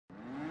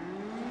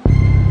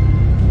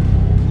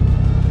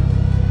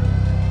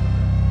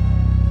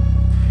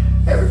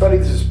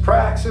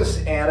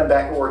Axis, and I'm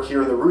back at work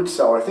here in the root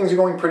cellar. Things are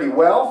going pretty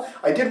well.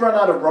 I did run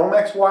out of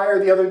Romex wire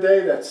the other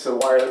day. That's the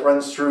wire that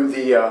runs through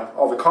the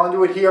all the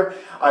conduit here.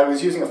 I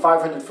was using a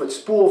 500-foot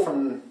spool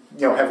from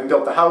having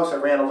built the house. I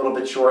ran a little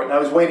bit short, and I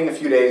was waiting a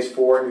few days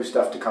for new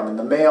stuff to come in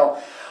the mail.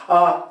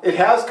 It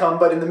has come,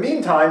 but in the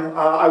meantime,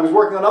 I was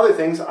working on other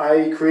things.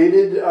 I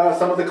created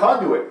some of the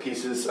conduit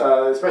pieces,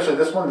 especially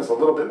this one. That's a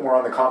little bit more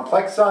on the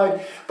complex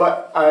side,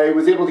 but I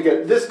was able to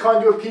get this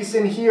conduit piece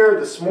in here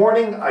this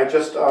morning. I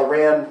just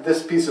ran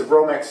this piece of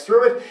Romex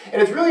through it,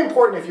 and it's really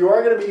important if you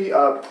are going to be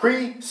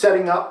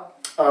pre-setting up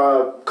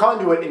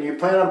conduit and you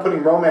plan on putting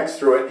Romex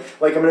through it,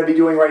 like I'm going to be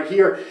doing right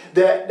here,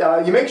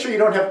 that you make sure you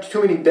don't have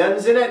too many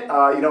bends in it.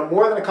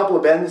 More than a couple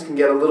of bends can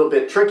get a little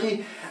bit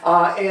tricky.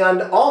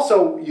 And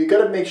also, you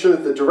got to make sure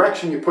that the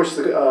direction you push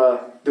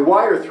the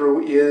wire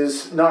through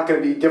is not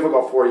going to be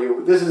difficult for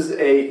you. This is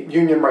a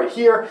union right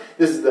here.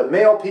 This is the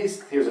male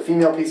piece. Here's a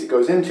female piece it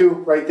goes into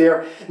right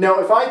there. Now,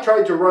 if I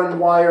tried to run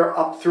wire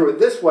up through it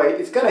this way,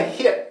 it's going to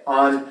hit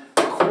on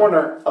the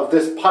corner of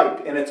this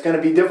pipe, and it's going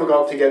to be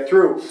difficult to get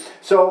through.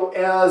 So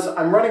as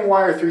I'm running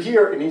wire through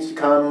here, it needs to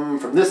come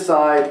from this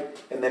side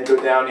and then go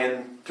down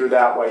in through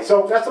that way.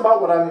 So that's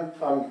about what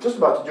I'm just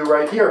about to do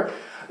right here.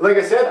 Like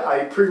I said,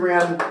 I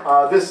pre-ran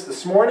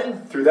this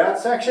morning through that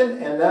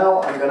section, and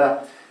now I'm going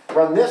to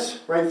run this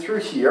right through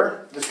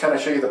here. Just kind of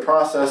show you the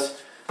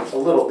process a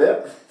little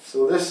bit.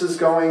 So this is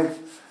going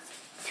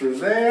through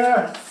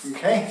there.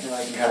 Okay, and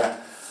I can kind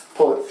of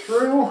pull it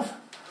through.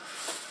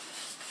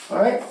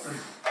 All right.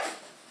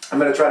 I'm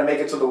going to try to make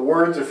it so the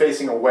words are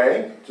facing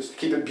away, just to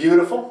keep it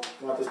beautiful.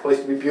 I want this place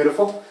to be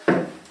beautiful.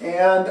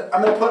 And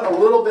I'm going to put a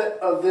little bit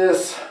of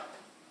this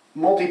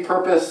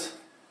multi-purpose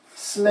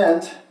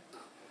cement,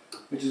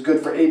 which is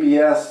good for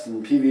ABS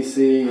and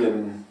PVC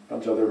and a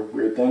bunch of other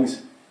weird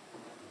things,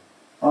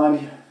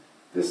 on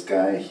this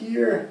guy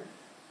here.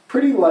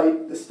 Pretty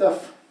light. This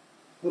stuff,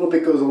 a little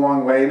bit goes a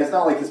long way, and it's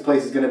not like this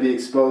place is going to be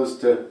exposed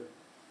to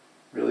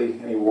really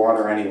any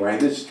water anyway.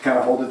 Just kind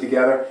of hold it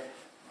together.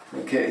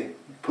 Okay,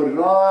 put it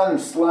on, I'm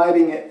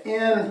sliding it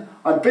in.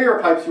 On bigger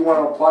pipes you want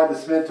to apply the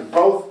cement to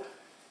both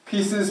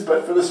pieces,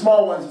 but for the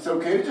small ones it's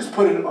okay to just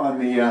put it on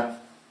the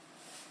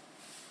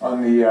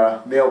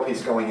male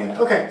piece going in.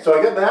 Okay, so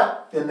I got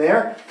that in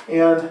there,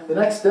 and the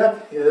next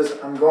step is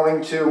I'm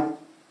going to...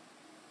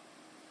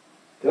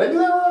 Did I do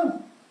that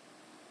wrong?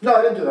 No,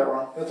 I didn't do that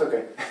wrong. That's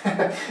okay.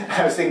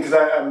 I was thinking, because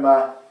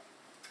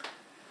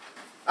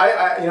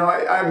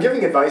I'm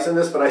giving advice on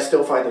this, but I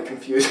still find it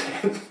confusing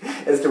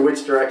as to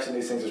which direction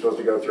these things are supposed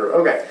to go through.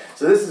 Okay,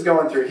 so this is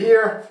going through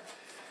here,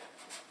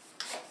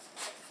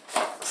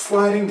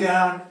 sliding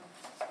down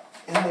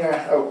in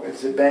there. Oh,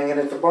 is it banging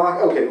at the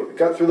box? Okay, we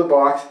got through the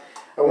box.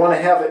 I want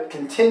to have it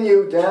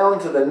continue down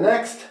to the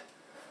next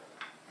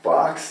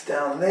box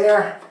down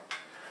there.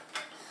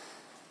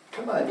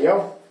 Come on,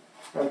 yo.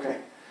 Okay.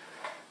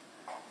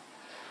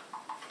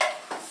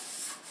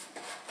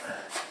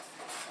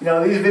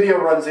 These video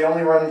runs, they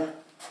only run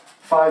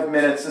 5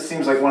 minutes. This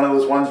seems like one of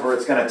those ones where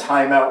it's going to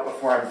time out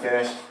before I'm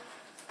finished.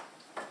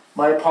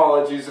 My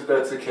apologies if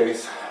that's the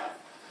case.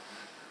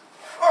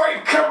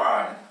 Alright, come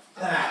on.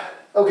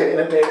 Okay,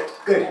 and it made it.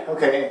 Good.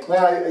 Okay,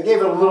 well, I gave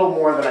it a little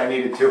more than I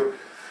needed to.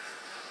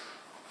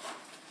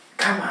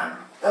 Come on.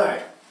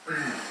 Alright.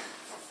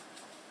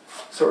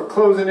 So we're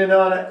closing in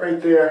on it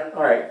right there.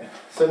 Alright,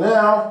 so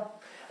now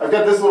I've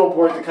got this little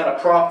board to kind of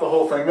prop the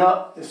whole thing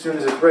up as soon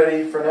as it's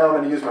ready. For now, I'm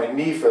going to use my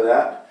knee for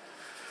that.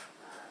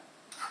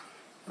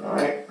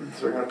 Alright,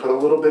 so we're going to put a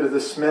little bit of the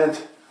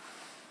cement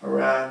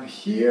around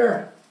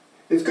here.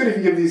 It's good if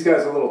you give these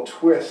guys a little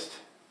twist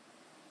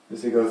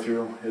as they go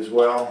through as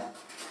well.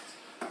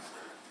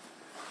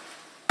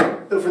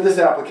 So for this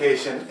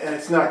application, and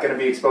it's not going to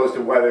be exposed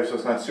to weather, so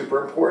it's not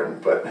super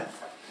important, but,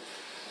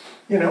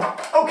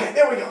 okay,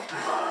 there we go.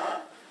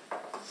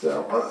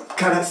 So, I'll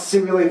kind of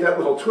simulate that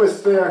little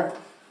twist there.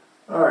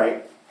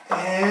 Alright,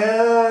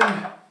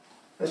 and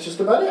that's just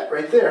about it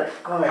right there.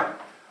 Alright,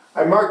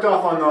 I marked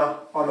off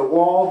on the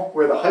wall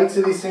where the heights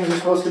of these things are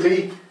supposed to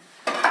be,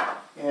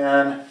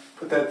 and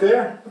put that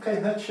there. Okay,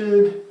 that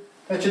should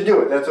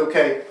do it. That's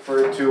okay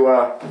for it to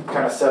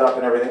kind of set up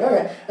and everything.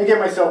 Okay, I gave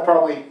myself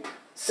probably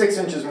 6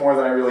 inches more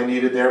than I really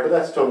needed there, but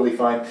that's totally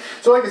fine.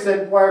 So like I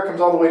said, wire comes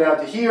all the way down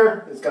to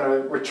here. It's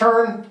going to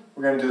return.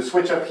 We're going to do the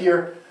switch up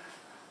here.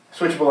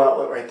 Switchable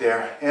outlet right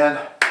there, and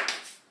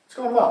it's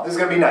going well. This is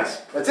going to be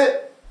nice. That's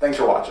it. Thanks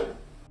for watching.